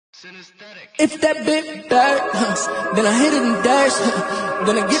If that bit back, then I hit it and dash,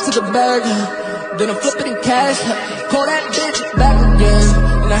 then I get to the bag, then I flip it in cash, call that bitch back again,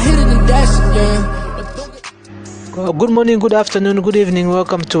 and I hit it and dash again. Good morning, good afternoon, good evening.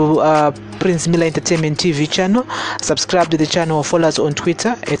 Welcome to Prince Miller Entertainment TV channel. Subscribe to the channel or follow us on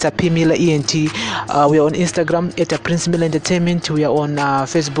Twitter at @PMillerENT. We are on Instagram at Prince Miller Entertainment. We are on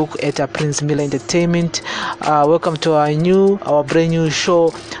Facebook at Prince Miller Entertainment. Welcome to our brand new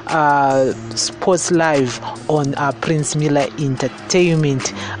show, Sports Live on Prince Miller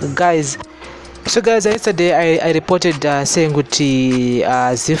Entertainment, guys. So guys, yesterday I reported saying that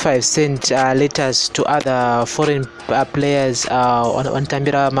Z5 sent letters to other foreign players on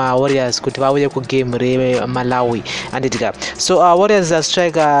Tambira Warriors kuti vauye ku game re Malawi and it got. So Warriors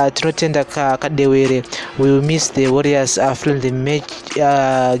striker tinotenda Kadewere will miss the Warriors friendly match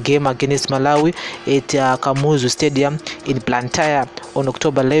game against Malawi at Kamuzu Stadium in Blantyre on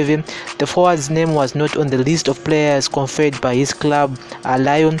October 11. The forward's name was not on the list of players conferred by his club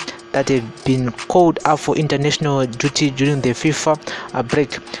Lion that have been called up for international duty during the FIFA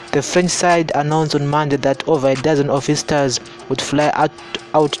break. The French side announced on Monday that over a dozen of its stars would fly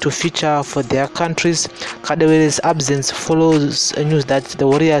out to feature for their countries. Kadewere's absence follows news that the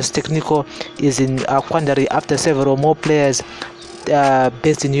Warriors technical is in quandary after several more players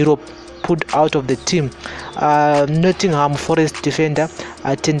based in Europe put out of the team. Nottingham Forest defender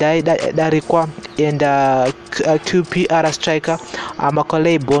Tendai Darikwa and QPR striker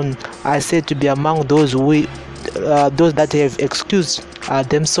Macaulay Bon are said to be among those that have excused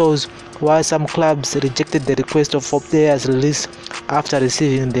themselves, while some clubs rejected the request of 4 players release after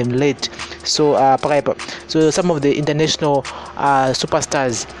receiving them late. So some of the international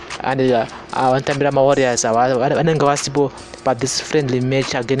superstars and Tambira Warriors are but this friendly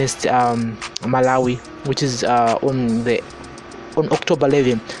match against Malawi, which is on October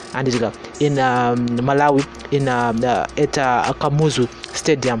 11, and in Malawi at Kamuzu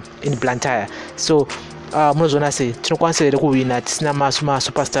Stadium in Blantyre. So munozona say tinokwanisa kuwina tisina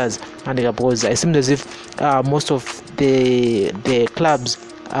superstars and because it seems as if most of the clubs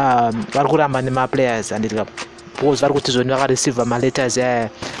vari kuramba nema players and because vari kuti zvoni vakareceive ma letters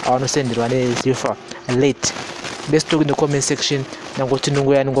avanosenderwa neZIFA late. Let's talk in the comment section. And this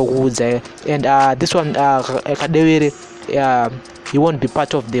one Kadewere, he won't be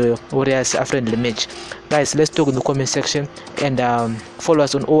part of the Warriors friendly match. Guys, let's talk in the comment section and follow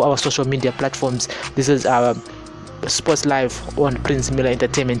us on all our social media platforms. This is our Sports Live on Prince Miller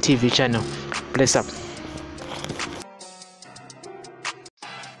Entertainment TV channel. Bless up.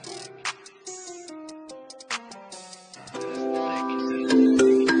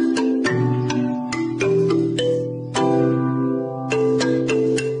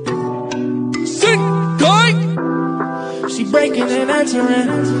 She breaking and entering,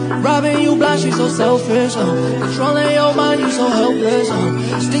 robbing you blind, she so selfish, controlling your mind, you so helpless,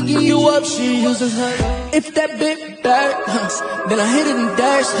 sticking you up, she uses her. If that bit back, then I hit it and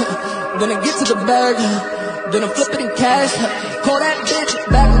dash, then I get to the bag, then I flip it in cash, call that bitch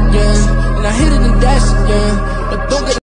back again, and I hit it and dash again, but don't get